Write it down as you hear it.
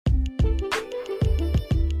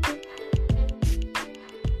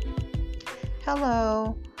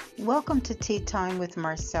Hello, welcome to Tea Time with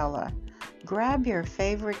Marcella. Grab your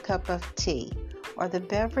favorite cup of tea or the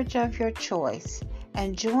beverage of your choice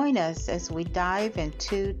and join us as we dive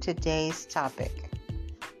into today's topic.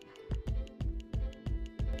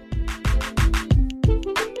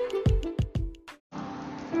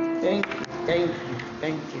 Thank you,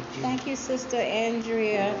 Jesus. Thank you, Sister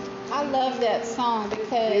Andrea. I love that song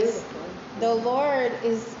because the Lord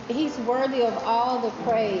He's worthy of all the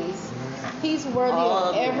praise. He's worthy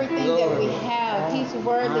of everything that we have. He's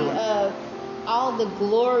worthy of all the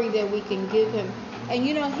glory that we can give Him. And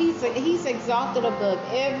you know, He's exalted above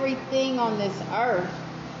everything on this earth.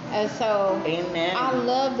 And so Amen. I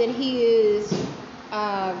love that He is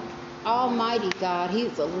Almighty God.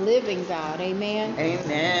 He's a living God. Amen.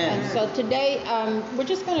 Amen. And so today, we're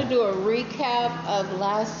just going to do a recap of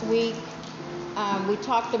last week. We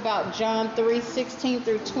talked about John 3:16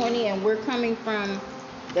 through 20, and we're coming from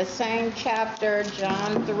the same chapter,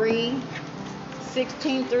 John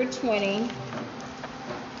 3:16 through 20.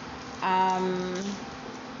 I'm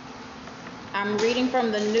reading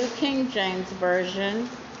from the New King James Version,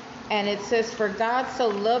 and it says, "For God so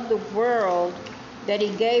loved the world that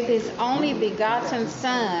He gave His only begotten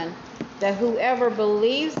Son, that whoever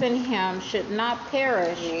believes in Him should not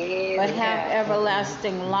perish, but have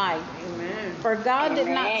everlasting life. Amen. For God did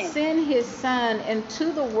not send His Son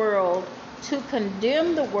into the world to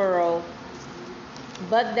condemn the world,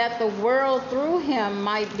 but that the world through Him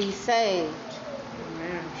might be saved.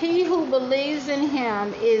 Amen. He who believes in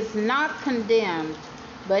Him is not condemned,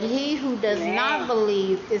 but he who does not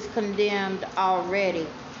believe is condemned already,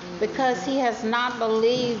 because he has not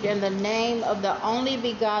believed in the name of the only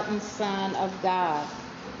begotten Son of God.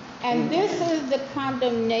 And this is the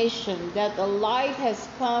condemnation, that the light has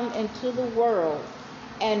come into the world,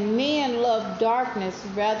 and men love darkness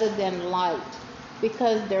rather than light,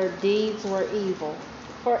 because their deeds were evil.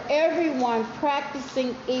 For everyone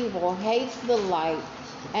practicing evil hates the light,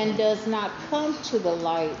 and does not come to the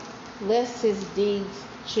light, lest his deeds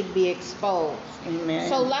should be exposed." Amen.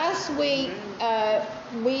 So last week,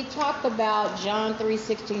 we talked about John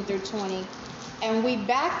 3:16 through 20, and we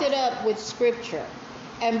backed it up with scripture.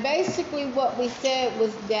 And basically what we said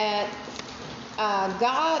was that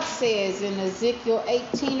God says in Ezekiel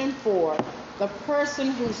 18:4, the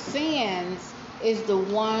person who sins is the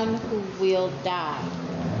one who will die.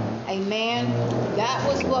 Amen. That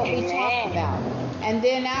was what we talked about. And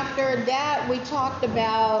then after that, we talked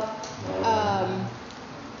about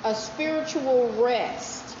a spiritual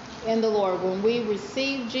rest in the Lord. When we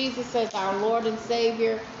receive Jesus as our Lord and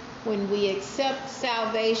Savior, when we accept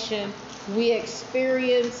salvation, we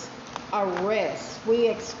experience a rest. We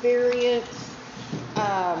experience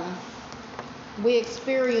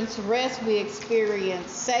rest. We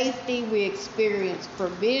experience safety. We experience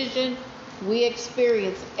provision. We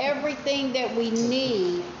experience everything that we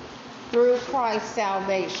need through Christ's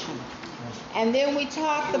salvation. And then we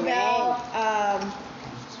talked about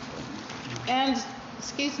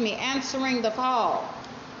answering the call.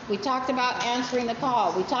 We talked about answering the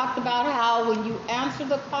call. We talked about how when you answer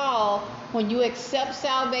the call, when you accept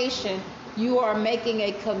salvation, you are making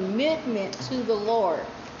a commitment to the Lord.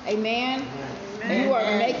 Amen? Amen. You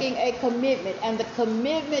are making a commitment. And the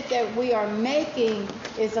commitment that we are making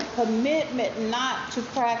is a commitment not to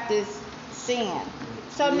practice sin.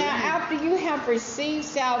 So now after you have received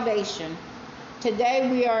salvation, today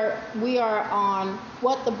we are on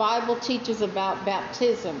what the Bible teaches about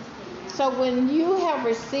baptism. So when you have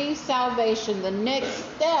received salvation, the next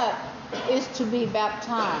step is to be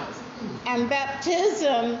baptized. And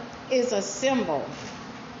baptism is a symbol.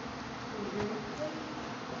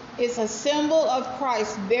 It's a symbol of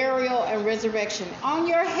Christ's burial and resurrection. On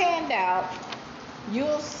your handout,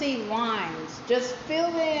 you'll see lines. Just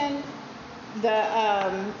fill in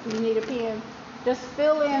you need a pen? Just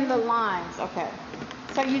fill in the lines. Okay.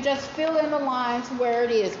 So you just fill in the lines where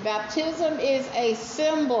it is. Baptism is a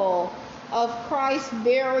symbol of Christ's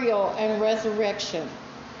burial and resurrection.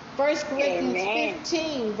 1 Corinthians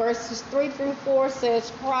 15, verses 3 through 4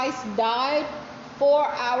 says, Christ died for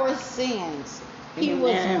our sins. He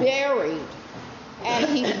was buried, and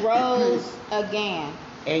He rose again.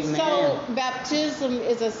 Amen. So baptism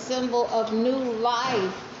is a symbol of new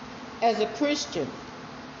life as a Christian.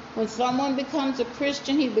 When someone becomes a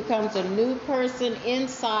Christian, he becomes a new person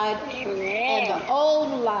inside, and the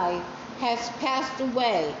old life has passed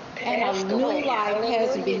away, and a new life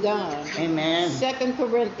has begun. Amen. 2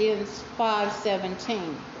 Corinthians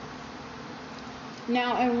 5:17.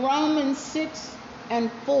 Now in Romans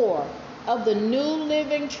 6:4 of the New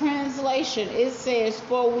Living Translation, it says,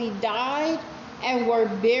 "For we died and were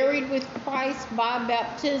buried with Christ by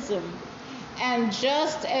baptism, And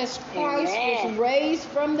just as Christ was Amen. raised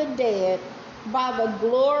from the dead by the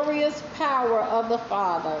glorious power of the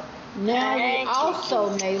Father, now we Thank you,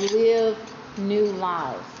 also Jesus. may live new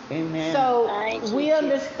lives. Amen. So Thank you, we Jesus.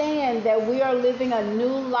 understand that we are living a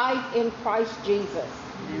new life in Christ Jesus.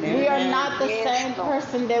 Amen. We are not the Yes, same Lord.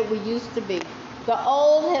 person that we used to be. The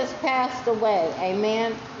old has passed away.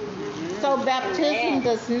 Amen. So baptism Amen.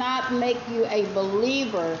 does not make you a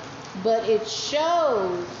believer, but it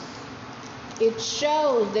shows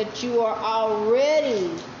that you are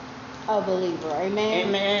already a believer. Amen.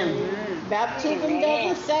 Amen. Baptism Amen.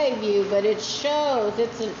 doesn't save you, but it shows,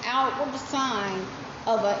 it's an outward sign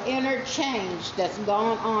of an inner change that's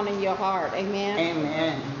going on in your heart. Amen.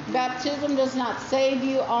 Amen. Baptism does not save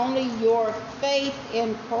you, only your faith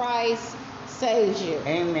in Christ saves you.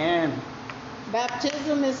 Amen.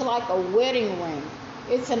 Baptism is like a wedding ring.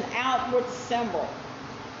 It's an outward symbol.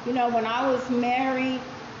 You know, when I was married,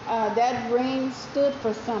 that ring stood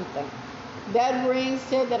for something. That ring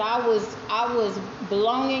said that I was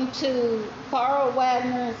belonging to Carl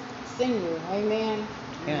Wagner Sr. Amen.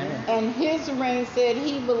 Yeah. And his ring said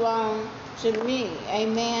he belonged to me.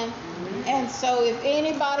 Amen. And so if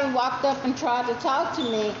anybody walked up and tried to talk to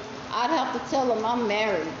me, I'd have to tell them I'm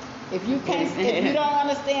married. If you don't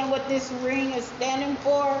understand what this ring is standing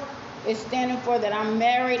for, it's standing for that I'm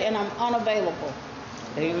married and I'm unavailable.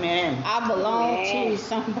 Amen. I belong Amen. to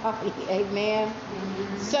somebody. Amen.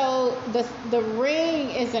 So the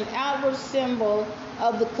ring is an outward symbol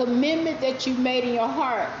of the commitment that you made in your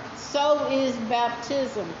heart. So is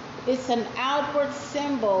baptism. It's an outward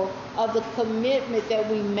symbol of the commitment that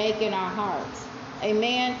we make in our hearts.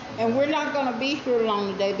 Amen. And we're not going to be here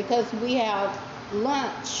long today because we have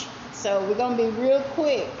lunch. So we're going to be real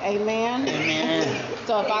quick. Amen. Amen.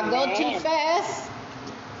 So if I go too Amen. fast,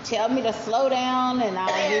 tell me to slow down and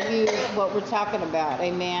I'll give you what we're talking about.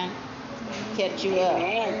 Amen. Catch you up.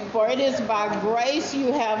 Amen. For it is by grace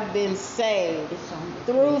you have been saved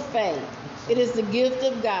through faith. It is the gift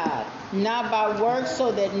of God, not by works,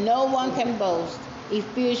 so that no one can boast.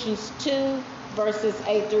 Ephesians 2, verses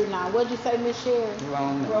 8 through 9. What did you say, Miss Sherry?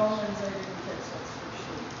 Romans.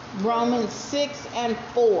 Romans 6 and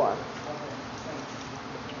 4.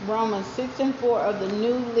 Romans 6 and 4 of the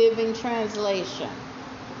New Living Translation.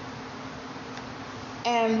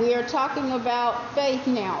 And we are talking about faith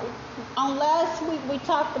now. On last week we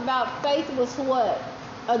talked about faith was what?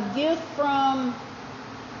 A gift from...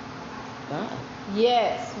 God.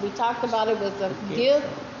 Yes, we talked about it was a gift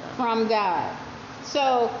from God.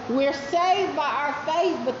 So we're saved by our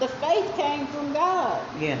faith, but the faith came from God.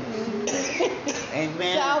 Yes.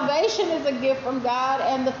 Amen. Salvation is a gift from God,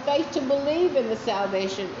 and the faith to believe in the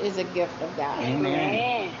salvation is a gift of God.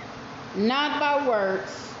 Amen. Not by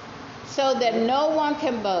works, so that no one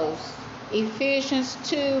can boast. Ephesians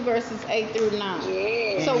 2, verses 8 through 9.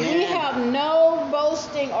 Yes. So we Amen. have no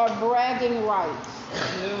boasting or bragging rights.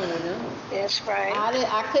 No. That's right.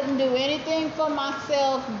 I couldn't do anything for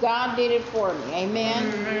myself. God did it for me.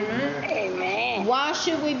 Amen. Amen. Why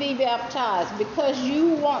should we be baptized? Because you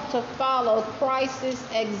want to follow Christ's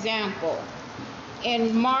example.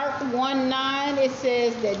 In Mark 1:9, it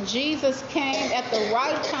says that Jesus came at the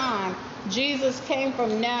right time. Jesus came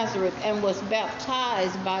from Nazareth and was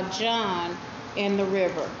baptized by John in the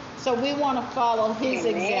river. So we want to follow his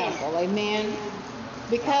Amen. example. Amen.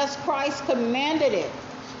 Because Christ commanded it.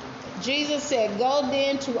 Jesus said, "Go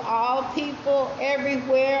then to all people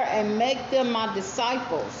everywhere and make them my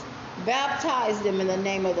disciples. Baptize them in the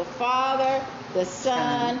name of the Father, the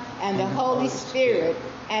Son, and the Holy Spirit,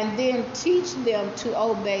 and then teach them to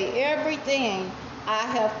obey everything I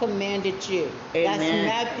have commanded you." Amen.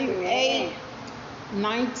 That's Matthew 8,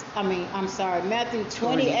 Matthew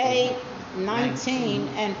 28, 19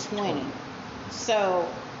 and 20. So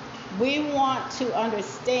we want to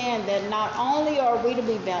understand that not only are we to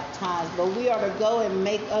be baptized, but we are to go and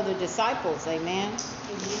make other disciples. Amen.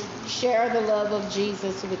 Share the love of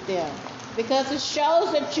Jesus with them. Because it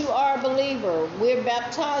shows that you are a believer. We're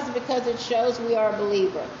baptized because it shows we are a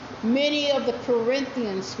believer. Many of the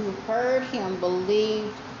Corinthians who heard him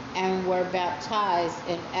believed and were baptized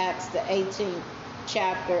in Acts the 18th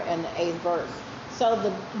chapter and the 8th verse.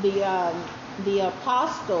 So the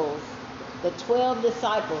apostles, the 12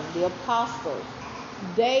 disciples, the apostles,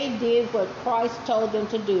 they did what Christ told them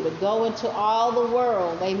to do, to go into all the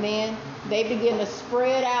world. Amen. They began to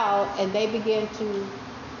spread out and they began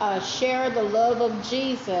to share the love of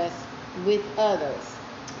Jesus with others.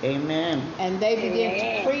 Amen. And they began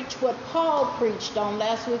Amen. to preach what Paul preached on.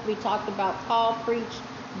 Last week we talked about Paul preached,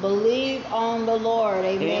 believe on the Lord.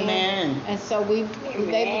 Amen. Amen. And so they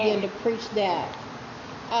began to preach that.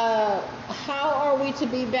 How are we to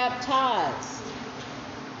be baptized?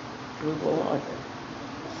 Through the water.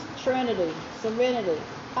 Trinity, Serenity.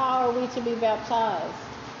 How are we to be baptized?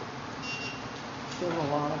 Through the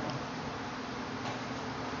water.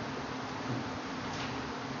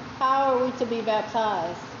 How are we to be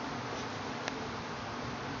baptized?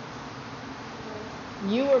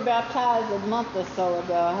 You were baptized a month or so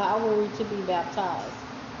ago. How were we to be baptized?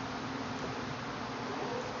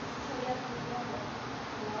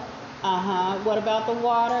 What about the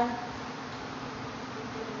water?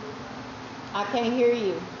 I can't hear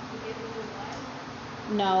you.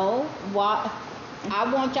 No. Why?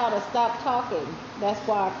 I want y'all to stop talking. That's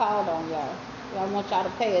why I called on y'all. I want y'all to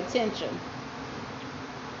pay attention.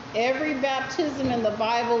 Every baptism in the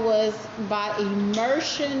Bible was by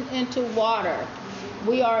immersion into water.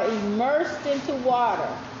 We are immersed into water.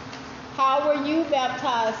 How were you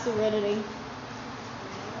baptized, Serenity?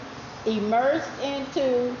 Immersed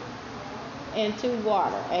into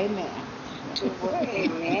water. Amen.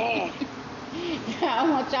 Amen. I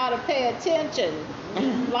want y'all to pay attention.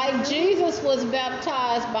 Like Jesus was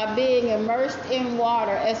baptized by being immersed in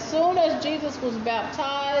water. As soon as Jesus was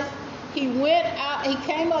baptized, he went out, he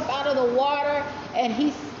came up out of the water, and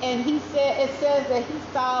he said, it says that he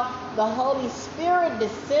saw the Holy Spirit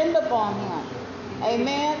descend upon him.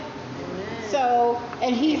 Amen. So,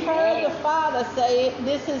 and he heard the Father say,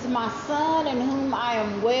 "This is my Son in whom I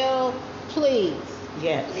am well pleased."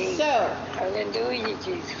 Yes. So, Hallelujah,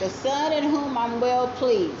 Jesus. the Son in whom I'm well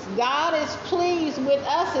pleased. God is pleased with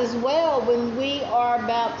us as well when we are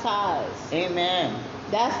baptized. Amen.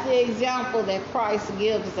 That's the example that Christ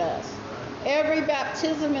gives us. Every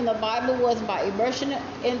baptism in the Bible was by immersion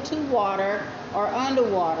into water or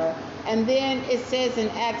underwater. And then it says in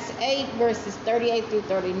Acts 8, verses 38 through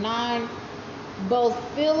 39, both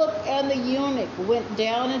Philip and the eunuch went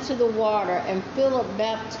down into the water, and Philip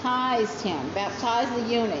baptized the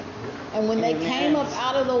eunuch. And when they came up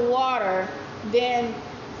out of the water, then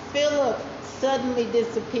Philip suddenly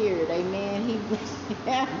disappeared. Amen.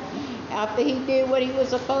 After he did what he was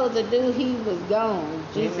supposed to do, he was gone.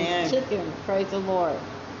 Jesus took him, praise the Lord,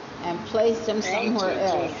 and placed him somewhere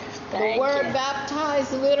else. The word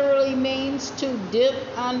baptize literally means to dip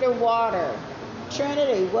underwater.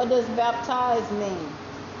 Trinity, what does baptize mean?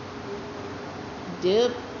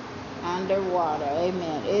 Dip underwater.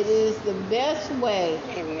 Amen. It is the best way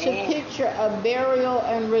to picture a burial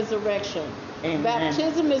and resurrection. Amen.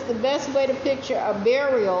 Baptism is the best way to picture a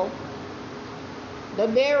burial. The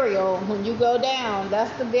burial, when you go down,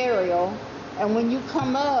 that's the burial. And when you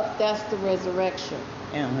come up, that's the resurrection.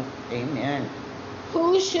 Amen.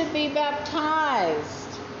 Who should be baptized?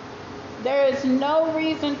 There is no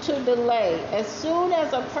reason to delay. As soon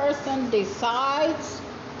as a person decides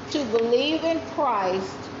to believe in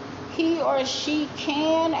Christ, he or she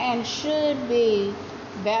can and should be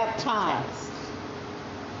baptized.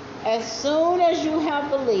 As soon as you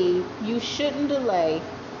have believed, you shouldn't delay.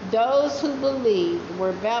 Those who believed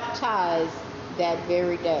were baptized that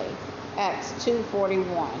very day. Acts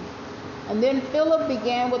 2:41. And then Philip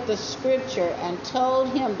began with the scripture and told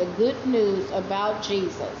him the good news about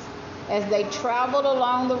Jesus. As they traveled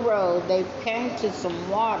along the road, they came to some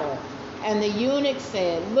water. And the eunuch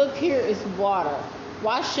said, "Look, here is water.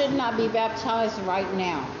 Why shouldn't I be baptized right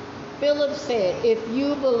now?" Philip said, "If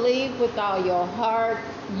you believe with all your heart,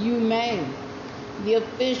 you may."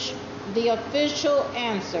 The official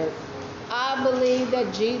answered, "I believe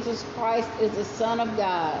that Jesus Christ is the Son of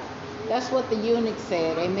God." That's what the eunuch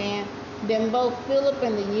said. Amen. Then both Philip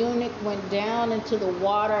and the eunuch went down into the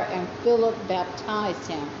water, and Philip baptized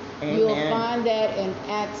him. Amen. You'll find that in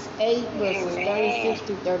Acts 8, verses 36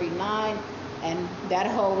 to 39. And that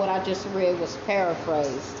whole, what I just read, was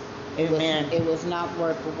paraphrased. Amen. It was not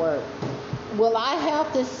word for word. Will I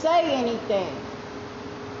have to say anything?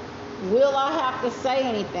 Will I have to say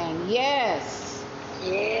anything? Yes.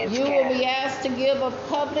 Yes, You will be asked to give a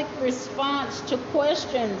public response to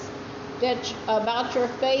questions about your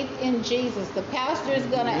faith in Jesus. The pastor is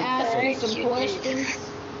going to ask you some questions,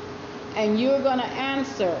 and you're going to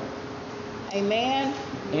answer. Amen.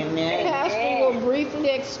 Amen. The pastor will briefly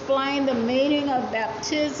explain the meaning of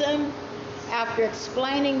baptism. After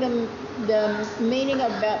explaining the meaning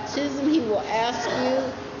of baptism, he will ask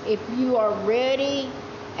you if you are ready.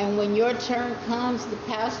 And when your turn comes, the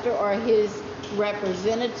pastor or his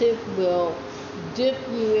representative will dip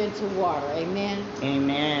you into water. Amen.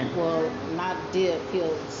 Amen. Well, not dip.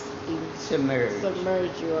 He'll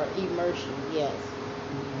Submerge you or immerse you. Yes.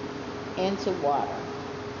 Into water.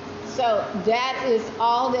 So that is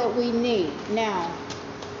all that we need. Now,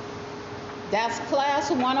 that's class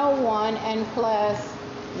 101 and class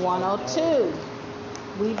 102.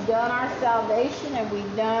 We've done our salvation and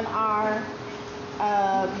we've done our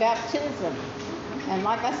baptism. And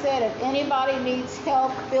like I said, if anybody needs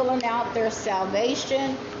help filling out their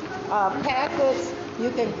salvation packets,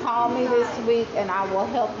 you can call me this week and I will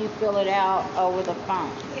help you fill it out over the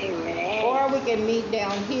phone. Amen. Or we can meet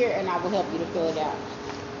down here and I will help you to fill it out.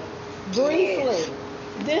 Briefly,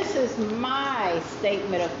 this is my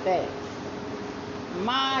statement of faith.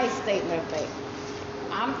 My statement of faith.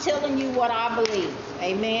 I'm telling you what I believe.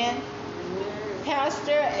 Amen.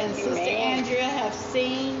 Pastor and Sister Andrea have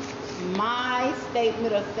seen my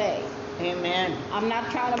statement of faith. Amen. I'm not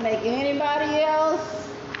trying to make anybody else,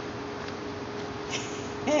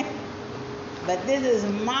 but this is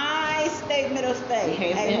my statement of faith.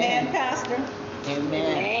 Amen, Pastor.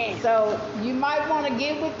 Amen. So you might want to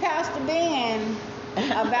get with Pastor Ben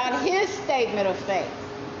about his statement of faith.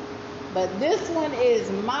 But this one is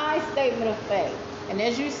my statement of faith. And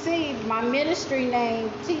as you see, my ministry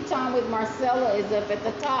name, Tea Time with Marcella, is up at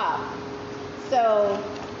the top. So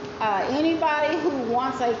anybody who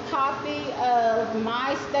wants a copy of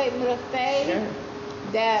my statement of faith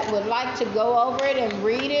that would like to go over it and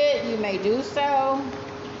read it, you may do so.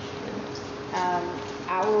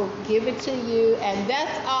 I will give it to you. And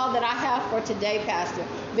that's all that I have for today, Pastor.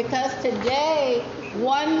 Because today,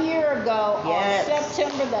 1 year ago, on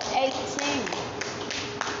September the 18th,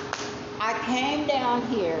 I came down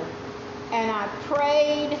here and I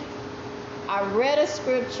prayed, I read a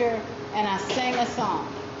scripture, and I sang a song.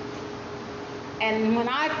 And when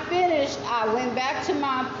I finished, I went back to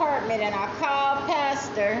my apartment and I called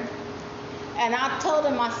Pastor and I told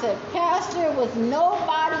him, I said, Pastor, there was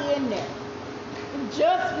nobody in there,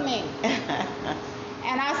 just me.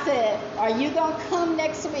 And I said, are you going to come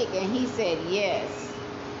next week? And he said, yes.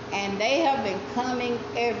 And they have been coming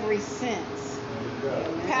ever since.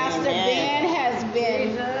 Pastor Ben has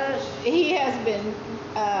been, he has been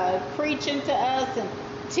preaching to us and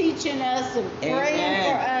teaching us and praying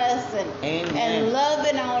for us and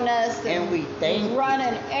loving on us and we thank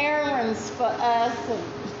running errands for us.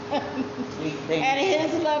 And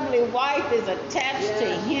his lovely wife is attached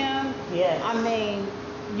to him. Yes. I mean,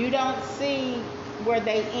 you don't see where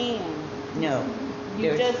they end. No.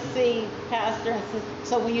 You just see Pastor and Sister.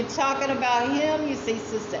 So when you're talking about him, you see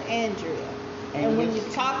Sister Andrea. And when you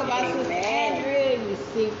talk about Sister Andrea, you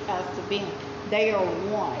see Pastor Ben. They are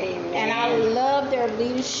one. Amen. And I love their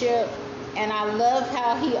leadership, and I love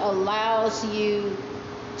how he allows you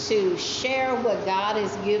to share what God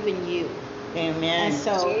has given you. Amen. And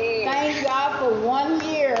so thank God for 1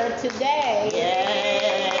 year today.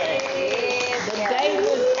 The day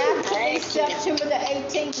was actually September the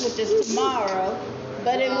 18th, which is tomorrow.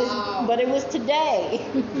 But it was today.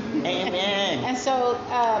 Amen. And so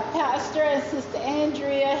Pastor and Sister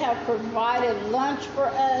Andrea have provided lunch for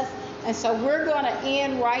us. And so we're going to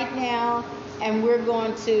end right now, and we're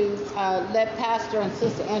going to let Pastor and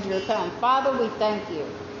Sister Andrea come. Father, we thank you.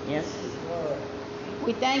 Yes.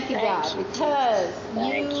 We thank you, God, because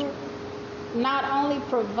you not only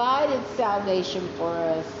provided salvation for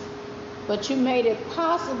us, but you made it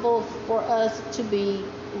possible for us to be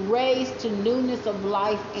raised to newness of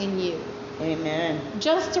life in you. Amen.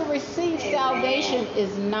 Just to receive salvation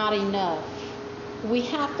is not enough. We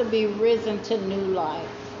have to be risen to new life.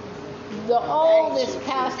 The old is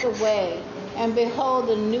passed away, and behold,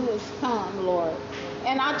 the new has come, Lord.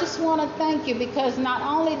 And I just want to thank you, because not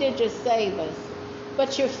only did you save us,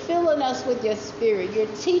 but you're filling us with your spirit. You're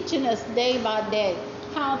teaching us day by day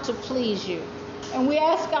how to please you. And we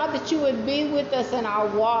ask, God, that you would be with us in our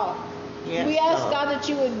walk. Yes, we ask, Lord. God, that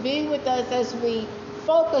you would be with us as we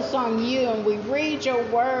focus on you and we read your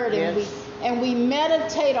word and we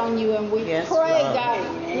meditate on you and we pray, Lord.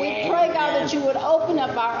 God. We pray, God, that you would open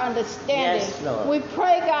up our understanding. Yes, Lord. We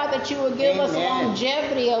pray, God, that you would give us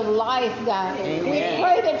longevity of life, God. We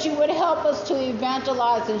pray that you would help us to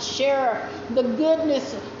evangelize and share the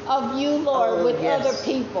goodness of you, Lord, with other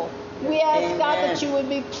people. We ask, God, that you would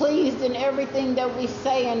be pleased in everything that we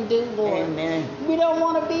say and do, Lord. Amen. We don't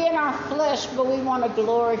want to be in our flesh, but we want to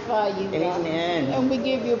glorify you, God. Amen. And we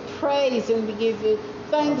give you praise and we give you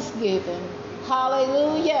thanksgiving.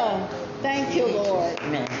 Hallelujah. Thank you, Lord.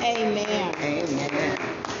 Amen. Amen. Amen.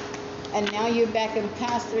 And now you're back in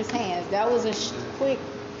Pastor's hands. That was a quick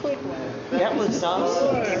one. That was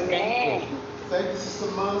awesome. Amen. Thank you, Sister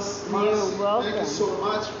Mercy. You're welcome. Thank you so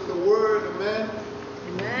much for the word, amen.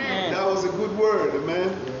 Amen. That was a good word, amen.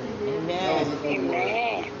 That was a Amen. good word.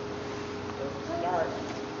 Amen.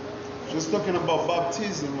 She was talking about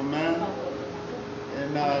baptism, amen.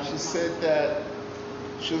 And she said that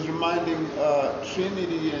she was reminding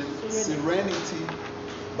Trinity and Serenity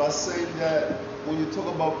by saying that when you talk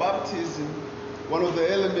about baptism, one of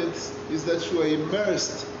the elements is that you are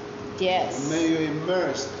immersed. Yes. Amen. You're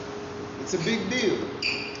immersed. It's a big deal.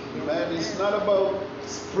 Amen. It's not about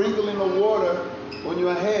sprinkling the water on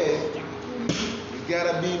your head. You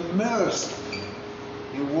gotta be immersed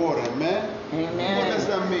in water. Amen. Amen. What does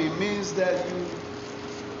that mean? It means that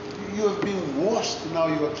you have been washed. Now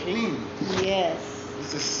you are clean. Yes.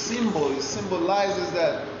 It's a symbol. It symbolizes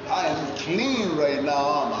that I am clean right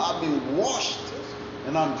now. I've been washed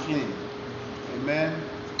and I'm clean. Amen.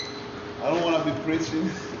 I don't want to be preaching.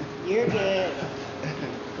 You're good.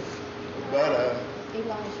 But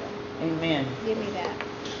Elijah, Amen. give me that.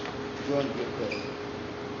 go and get that.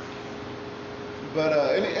 But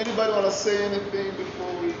anybody want to say anything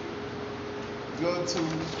before we go to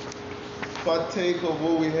partake of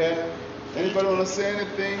what we have? Anybody want to say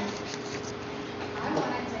anything? I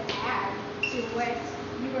wanted to add to what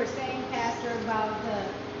you were saying, Pastor, about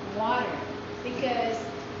the water. Because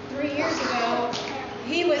 3 years ago,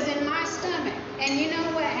 he was in my stomach. And you know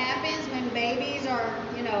what happens when babies are,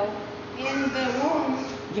 in the womb?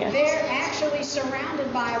 Yes. They're actually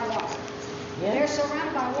surrounded by water. Yes. They're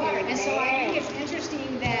surrounded by water. And so I think it's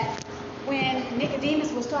interesting that when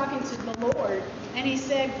Nicodemus was talking to the Lord, and he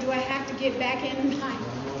said, do I have to get back in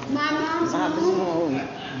my mom's womb?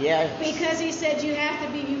 Yes. Because he said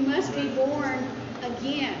you must be born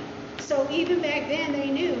again. So even back then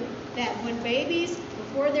they knew that when babies,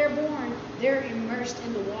 before they're born, they're immersed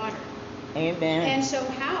in the water. Amen. And so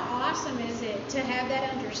how awesome is it to have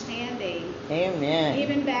that understanding? Amen.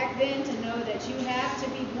 Even back then to know that you have to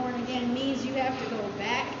be born again means you have to go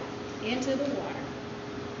back into the water.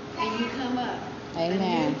 And you come up.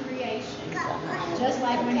 Amen. A new creation. Just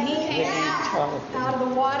like when he came out of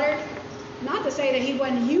the water, not to say that he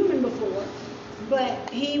wasn't human before, but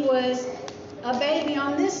he was a baby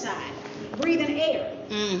on this side, breathing air.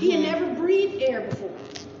 Mm-hmm. He had never breathed air before.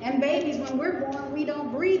 And babies, when we're born, we don't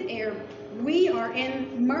breathe air. We are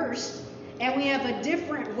immersed, and we have a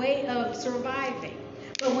different way of surviving.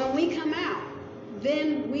 But when we come out,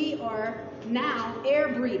 then we are now air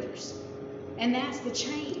breathers. And that's the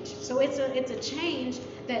change. So it's a change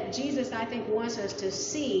that Jesus, I think, wants us to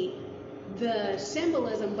see the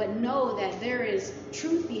symbolism, but know that there is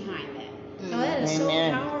truth behind that. Now that is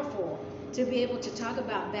Amen. so powerful to be able to talk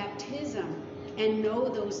about baptism and know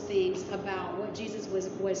those things about what Jesus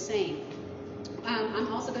was saying.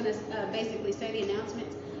 I'm also going to basically say the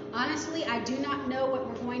announcements. Honestly, I do not know what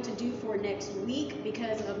we're going to do for next week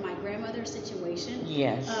because of my grandmother's situation.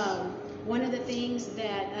 Yes. One of the things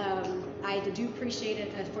that I do appreciate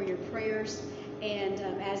it for your prayers, and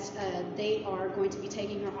as they are going to be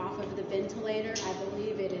taking her off of the ventilator, I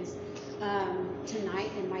believe it is tonight,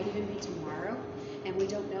 it might even be tomorrow, and we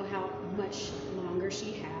don't know how much longer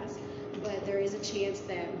she has, but there is a chance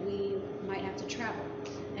that we might have to travel.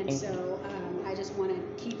 And so I just want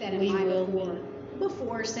to keep that in mind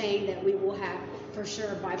before saying that we will have for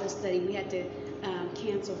sure Bible study. We had to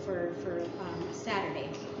cancel for Saturday.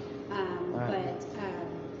 But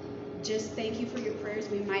just thank you for your prayers.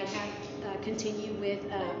 We might have continue with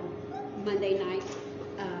Monday night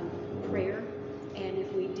prayer, and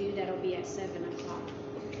if we do, that'll be at 7 o'clock.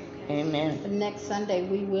 Okay? Amen. The next Sunday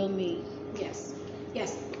we will meet. Yes.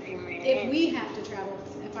 If we have to travel,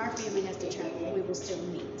 if our family has to travel, we will still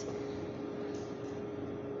meet.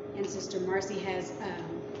 And Sister Marcy has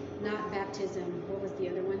not baptism. What was the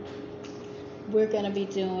other one? We're going to be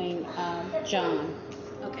doing John.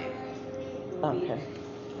 Okay. Okay.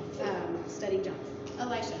 Studying John.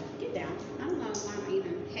 Elisha, get down. I don't know why I'm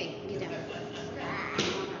even. Hey, get down.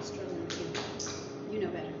 I'm not struggling with you. You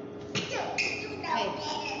know better. Hey,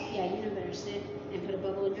 yeah, you know better. Sit and put a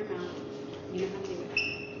bubble in your mouth. You know how to do it.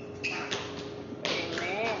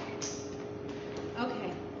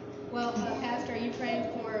 Okay. Well, Pastor, are you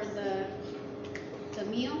praying for the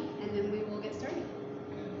meal, and then we will get started?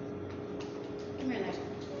 Come here, Elisha.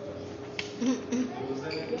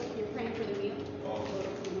 You're praying for the meal.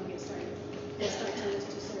 And we'll get started. We'll start telling us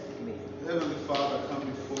to serve. Come here. Heavenly Father, I come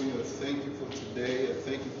before you. I thank you for today. I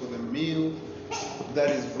thank you for the meal that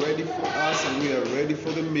is ready for us, and we are ready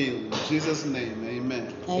for the meal. In Jesus' name,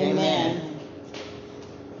 amen. Amen.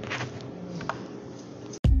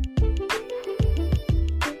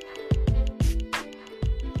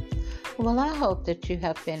 Well, I hope that you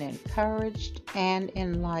have been encouraged and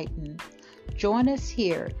enlightened. Join us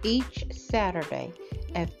here each Saturday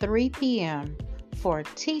at 3 p.m. for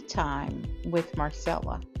Tea Time with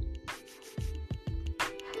Marcella.